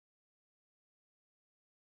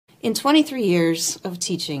In 23 years of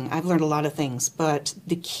teaching, I've learned a lot of things, but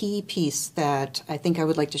the key piece that I think I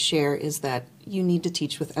would like to share is that you need to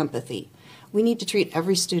teach with empathy. We need to treat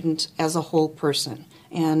every student as a whole person,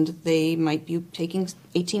 and they might be taking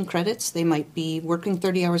 18 credits, they might be working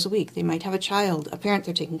 30 hours a week, they might have a child, a parent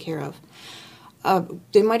they're taking care of.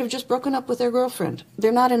 They might have just broken up with their girlfriend.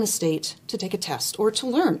 They're not in a state to take a test or to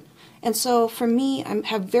learn. And so for me, I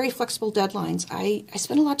have very flexible deadlines. I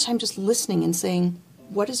spend a lot of time just listening and saying,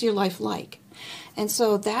 what is your life like? And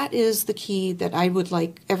so that is the key that I would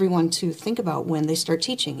like everyone to think about when they start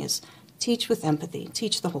teaching is teach with empathy,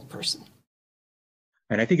 teach the whole person.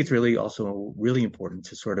 And I think it's really also really important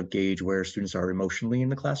to sort of gauge where students are emotionally in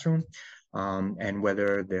the classroom, and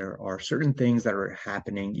whether there are certain things that are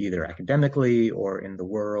happening either academically or in the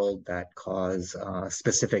world that cause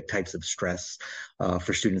specific types of stress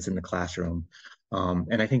for students in the classroom.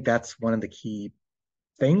 And I think that's one of the key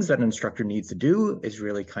things that an instructor needs to do is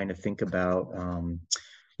really kind of think about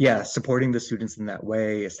yeah, supporting the students in that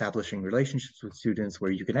way, establishing relationships with students where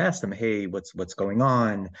you can ask them, hey, what's going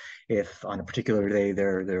on? If on a particular day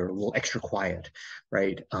they're a little extra quiet,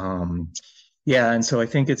 right? Yeah, and so I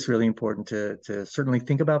think it's really important to certainly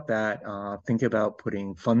think about that. Think about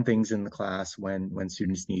putting fun things in the class when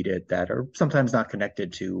students need it that are sometimes not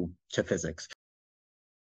connected to physics.